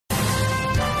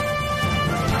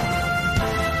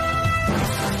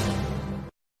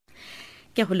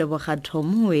Ke go leboga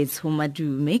Moitseanape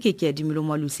Madume ke Keadimilwe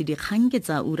Moalusi Dikgang ke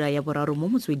tsa ura ya Boraro mo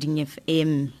Motsweding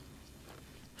FM.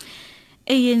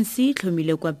 ANC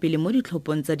tlhomile kwa pele mo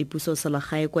ditlhophong tsa dipuso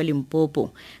selegae kwa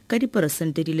Limpopo ka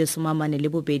diperesente di le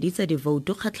 42 tsa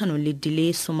divoutu kgatlhanong le di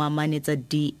le 40 tsa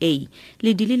DA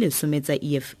le di le 10 tsa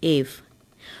EFF.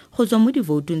 Go tswa mo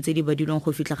divoutong tse di badilweng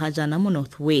go fitlha ga jaana mo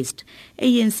Northwest,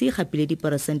 ANC gapile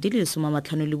diperesente di le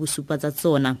 57 tsa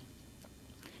tsona.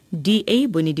 DA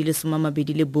bone di le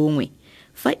 21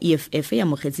 fa EFF ya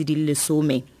mogetse di le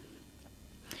 10.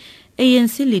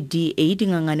 ANC le DA di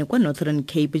ngangane kwa Northern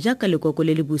Cape jaaka lekoko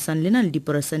le le busang le na le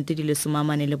diperesente di le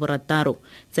 46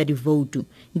 tsa divoutu,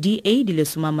 DA di le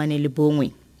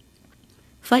 41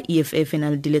 fa EFF na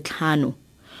le di le 5.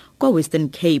 Kwa Western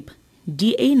Cape,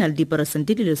 DA na le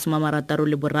diperesente di le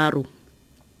 63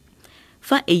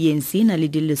 fa ANC na le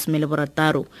di le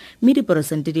 16 mme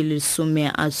diperesente di le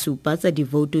 17 tsa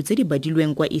divoutu tse di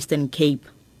badilweng kwa Eastern Cape.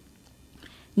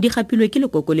 Di gapilwe ke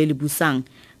lekoko le le busang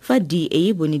fa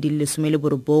DA bone di le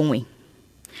 19.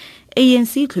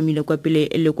 ANC tlhomile kwa pele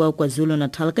le kwa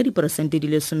KwaZulu-Natal ka diperesente di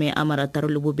le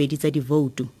 62 tsa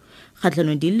divoutu,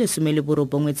 kgatlhanong di le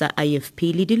 19 tsa IFP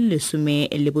le di le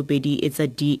 12 tsa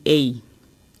DA.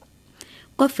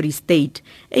 Kwa Free State,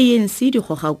 ANC di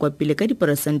goga kwa pele ka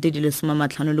diperesente di le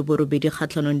 58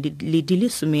 kgatlhanong le di le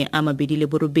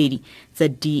 28 tsa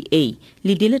DA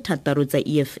le di le 6 tsa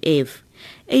EFF.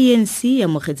 ANC ya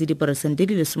mogetse diperesente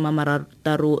di le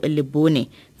 34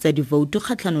 tsa divoutu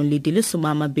kgatlhanong le di le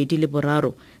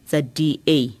 23 tsa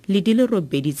DA le di le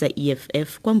 8 tsa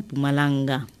EFF kwa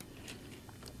Mpumalanga.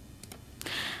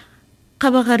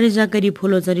 Kgabagare jaaka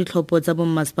dipholo tsa ditlhopho tsa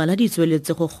bommasepala di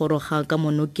tsweletse go goroga ka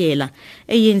monokela,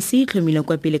 ANC tlhomile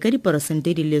kwa pele ka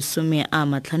diperesente di le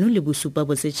 57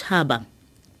 bosetšhaba.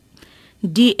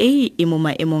 DA e mo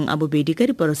maemong a bobedi ka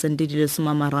diperesente di le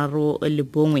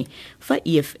 31 fa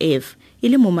EFF e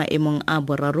le mo maemong a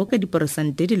boraro ka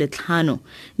diperesente di le 5.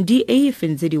 DA e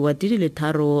fentse diwate di le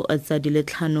 3 tsa di le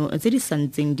 5 tse di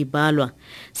santseng di balwa.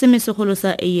 Semesegolo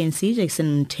sa ANC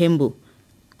Jackson Mthembu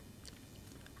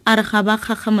a re ga ba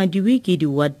kgagamadiwe ke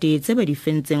diwate tse ba di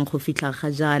fentseng go fitlha ga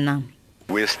jaana.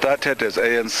 We started as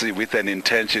ANC with an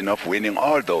intention of winning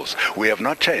all those. We have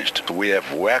not changed. We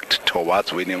have worked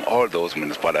towards winning all those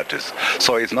municipalities.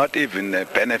 So it's not even a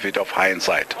benefit of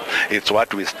hindsight. It's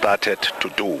what we started to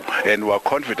do. And we are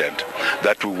confident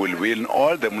that we will win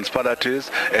all the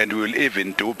municipalities and we will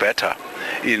even do better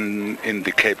in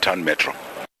the Cape Town Metro.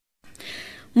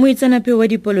 Moitseanape wa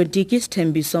dipolotiki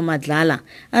Sthembiso Madlala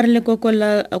a re lekoko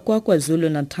la kwa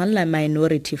KwaZulu-Natal la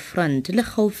Minority Front le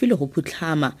gaufi le go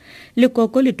phutlhama.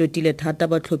 Lekoko le totile thata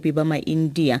batlhophi ba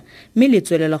ma-India mme le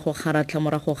tswelela go kgaratlha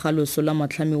morago ga loso la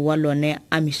motlhami wa lone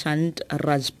Amishant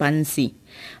Rajbansi.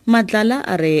 Madlala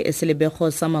a re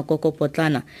selebego sa makoko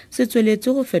potlana se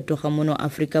tsweletse go fetoga mono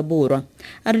Afrika Borwa.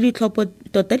 A re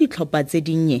ditlhopha tse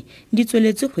dinnye di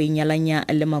tsweletse go inyalanya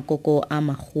le makoko a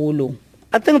magolo.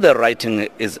 I think the writing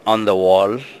is on the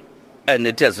wall, and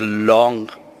it has long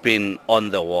been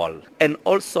on the wall. And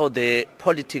also the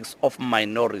politics of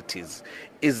minorities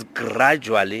is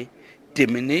gradually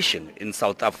diminishing in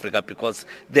South Africa because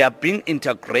they are being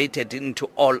integrated into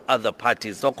all other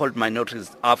parties. So-called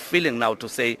minorities are feeling now to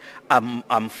say,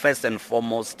 I'm first and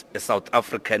foremost a South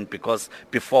African because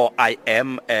before I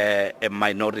am a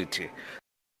minority.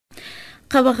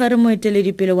 Kgabagare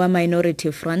moeteledipele wa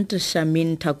Minority Front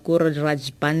Shamin Thakur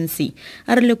Rajbansi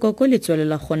a re lekoko le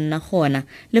tswelela go nna gona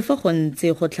le fa go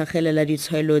ntse go tlhagelela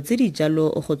ditshwaelo tse di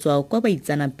jalo go tswa kwa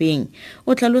baitsanapeng.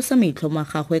 O tlhalosa maitlhomo a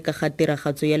gagwe ka ga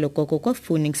tiragatso ya lekoko kwa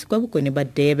Phoenix kwa bokone ba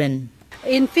Durban.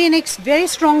 In Phoenix, very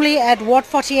strongly at Ward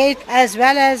 48 as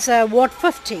well as Ward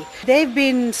 50. They've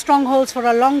been strongholds for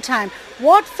a long time.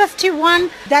 Ward 51,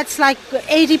 that's like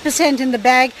 80% in the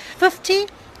bag. 50,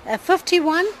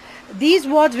 51. These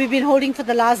wards we've been holding for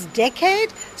the last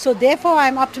decade, so therefore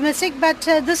I'm optimistic. But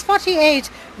this 48,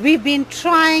 we've been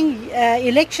trying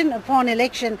election upon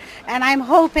election, and I'm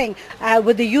hoping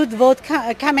with the youth vote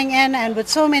coming in and with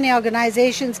so many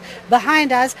organizations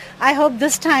behind us, I hope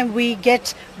this time we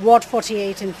get Ward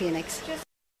 48 in Phoenix.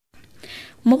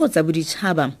 Mo go tsa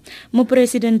boditšhaba,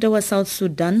 moporesidente wa South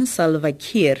Sudan Salva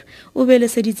Kiir o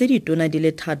beleseditse ditona di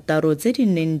le 6 tse di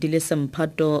neng di le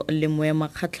semphato le moema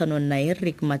kgatlhanong na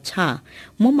Riek Machar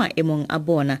mo maemong a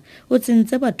bona. O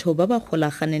tsentse batho ba ba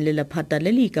golaganeng le lephata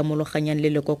le le ikamologanyang le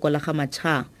lekoko la ga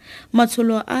Machar.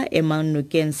 Matsholo a emang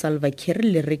nokeng Salva Kiir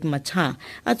le Riek Machar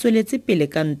a tsweletse pele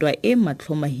ka ntwa e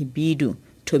matlhomahibidu.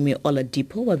 Tommy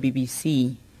Oladipo wa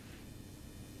BBC.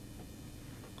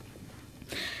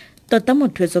 Tota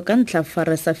mothwetso ka ntla fa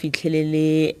re sa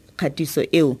fitlhelele kgatiso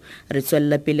eo re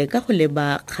tswelela pele ka go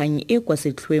leba kgang e kwa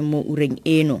setlhoeng mo ureng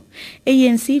eno.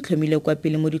 ANC e tlhomile kwa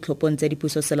pele mo ditlhophong tsa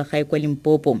dipusoselegae kwa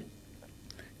Limpopo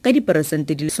ka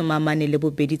diperesente di le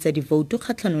 42 tsa divoutu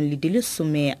kgatlhanong le di le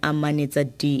 40 tsa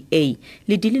DA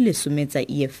le di le 10 tsa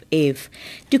EFF.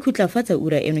 Dikhutlafatsa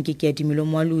ura eno ke Keadimilwe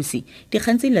Moalusi.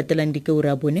 Dikgang tse di latelang di ke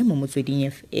ura bone mo Motsweding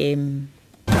FM.